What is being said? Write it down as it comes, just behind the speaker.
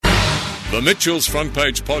The Mitchell's Front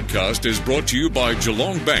Page podcast is brought to you by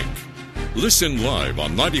Geelong Bank. Listen live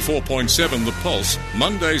on 94.7 The Pulse,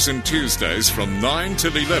 Mondays and Tuesdays from 9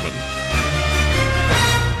 till 11.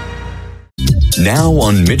 Now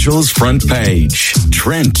on Mitchell's Front Page,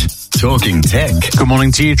 Trent, talking tech. Good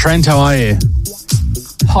morning to you, Trent. How are you?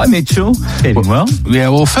 Hi, Mitchell. Getting well? Yeah,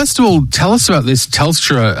 well, first of all, tell us about this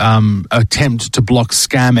Telstra attempt to block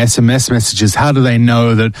scam SMS messages. How do they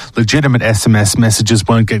know that legitimate SMS messages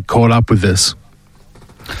won't get caught up with this?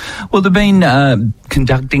 Well, they've been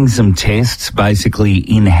conducting some tests basically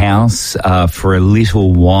in-house for a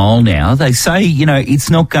little while now. They say, it's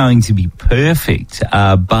not going to be perfect,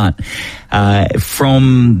 but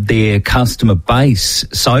from their customer base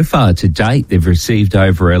so far to date, they've received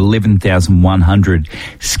over 11,100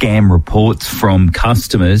 scam reports from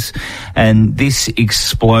customers. And this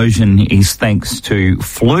explosion is thanks to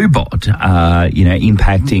Flubot,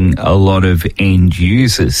 impacting a lot of end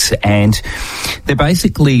users. And they're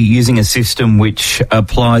basically using a system which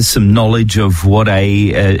applies some knowledge of what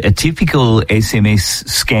a typical SMS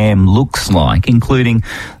scam looks like, including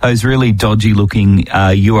those really dodgy looking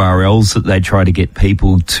URLs that they try to get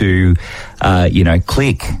people to,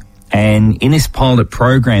 click. And in this pilot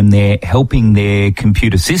program, they're helping their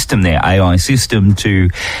computer system, their AI system, to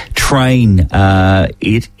train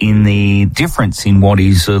it in the difference in what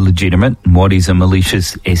is a legitimate and what is a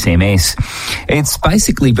malicious SMS. It's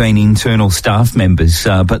basically been internal staff members,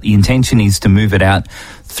 but the intention is to move it out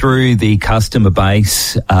through the customer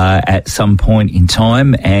base at some point in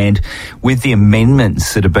time. And with the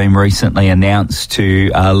amendments that have been recently announced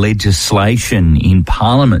to legislation in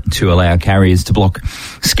Parliament to allow carriers to block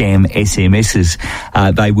scam SMSs,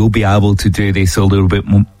 they will be able to do this a little bit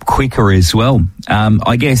more quicker as well.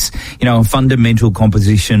 I guess, a fundamental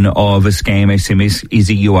composition of a scam SMS is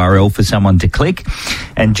a URL for someone to click.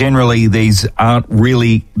 And generally, these aren't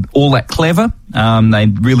really all that clever. They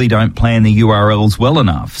really don't plan the URLs well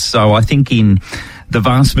enough. So I think in the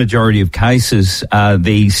vast majority of cases,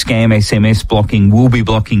 the scam SMS blocking will be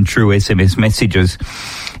blocking true SMS messages.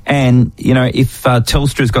 And, if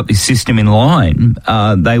Telstra's got this system in line,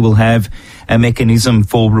 they will have a mechanism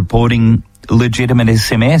for reporting legitimate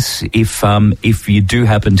SMS if you do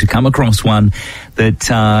happen to come across one that,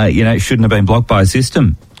 shouldn't have been blocked by a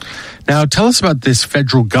system. Now, tell us about this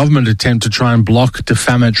federal government attempt to try and block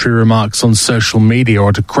defamatory remarks on social media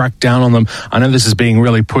or to crack down on them. I know this is being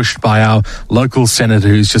really pushed by our local senator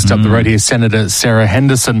who's just up the road here, Senator Sarah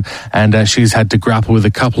Henderson, and she's had to grapple with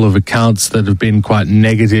a couple of accounts that have been quite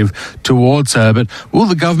negative towards her. But will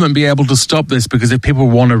the government be able to stop this? Because if people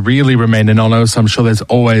want to really remain anonymous, I'm sure there's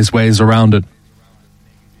always ways around it.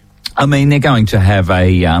 I mean, they're going to have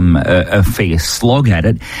a fair slog at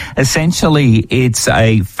it. Essentially, it's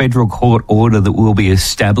a federal court order that will be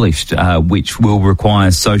established, which will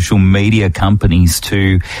require social media companies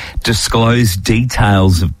to disclose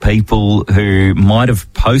details of people who might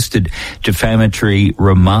have posted defamatory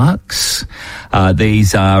remarks.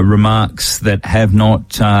 These are remarks that have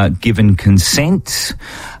not given consent.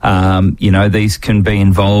 These can be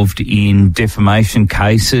involved in defamation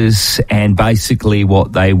cases, and basically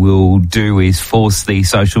what they will do is force the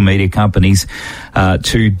social media companies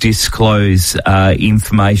to disclose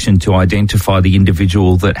information to identify the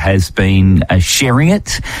individual that has been sharing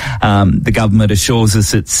it. The government assures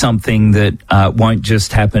us it's something that won't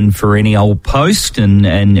just happen for any old post,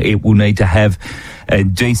 and it will need to have a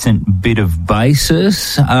decent bit of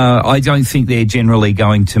basis. I don't think they're generally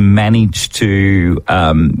going to manage to,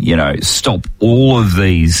 stop all of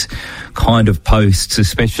these kind of posts,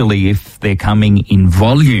 especially if they're coming in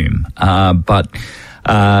volume. But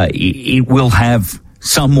it will have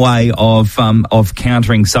some way of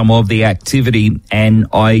countering some of the activity. And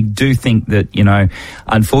I do think that,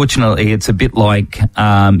 unfortunately, it's a bit like,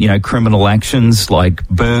 criminal actions like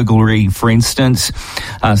burglary, for instance.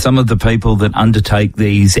 Some of the people that undertake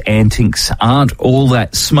these antics aren't all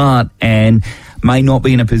that smart and may not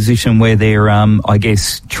be in a position where they're,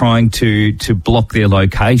 trying to block their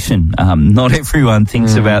location. Not everyone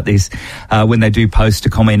thinks about this when they do post a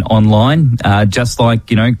comment online. Just like,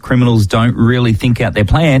 criminals don't really think out their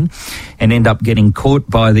plan and end up getting caught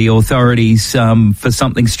by the authorities for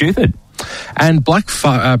something stupid. And Black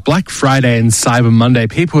Friday and Cyber Monday,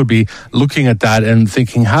 people would be looking at that and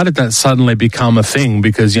thinking, how did that suddenly become a thing?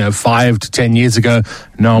 Because, 5 to 10 years ago,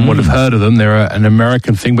 no one would have heard of them. They're an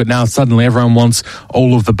American thing, but now suddenly everyone wants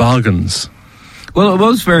all of the bargains. Well, it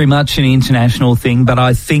was very much an international thing, but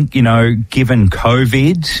I think, given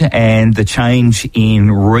COVID and the change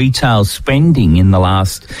in retail spending in the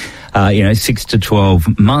last 6 to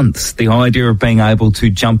 12 months, the idea of being able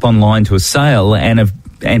to jump online to a sale and of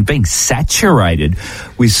and being saturated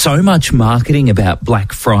with so much marketing about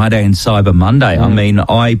Black Friday and Cyber Monday. I mean,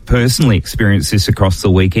 I personally experienced this across the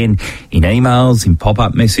weekend in emails, in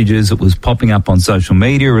pop-up messages. It was popping up on social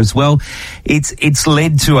media as well. It's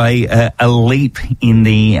led to a leap in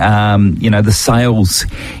the the sales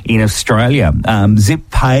in Australia. Zip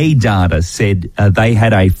Pay data said they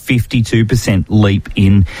had a 52% leap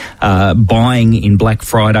in buying in Black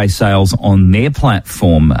Friday sales on their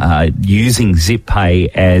platform using Zip Pay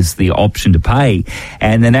as the option to pay.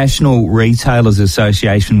 And the National Retailers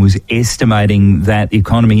Association was estimating that the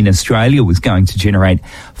economy in Australia was going to generate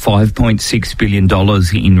 $5.6 billion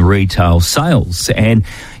in retail sales. And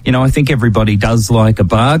I think everybody does like a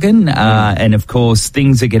bargain. And, of course,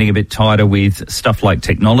 things are getting a bit tighter with stuff like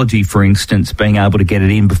technology, for instance, being able to get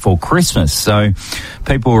it in before Christmas. So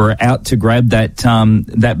people were out to grab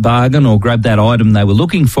that bargain or grab that item they were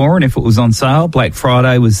looking for. And if it was on sale, Black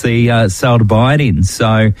Friday was the sale to buy it in.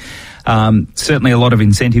 So certainly a lot of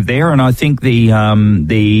incentive there. And I think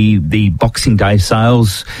the Boxing Day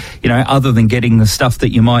sales, other than getting the stuff that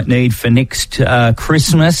you might need for next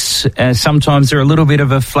Christmas, sometimes they're a little bit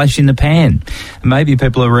of a flash in the pan. Maybe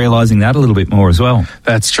people are realising that a little bit more as well.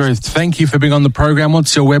 That's true. Thank you for being on the program.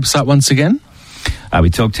 What's your website once again? We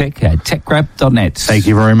talk tech at techgrab.net. Thank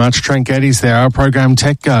you very much. Trent Geddes there, our program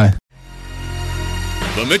tech guy.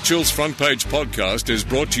 The Mitchell's Front Page podcast is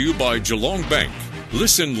brought to you by Geelong Bank.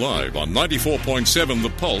 Listen live on 94.7 The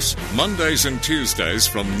Pulse, Mondays and Tuesdays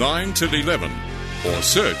from 9 till 11. Or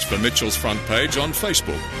search for Mitchell's Front Page on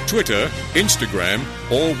Facebook, Twitter, Instagram,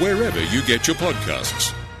 or wherever you get your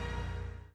podcasts.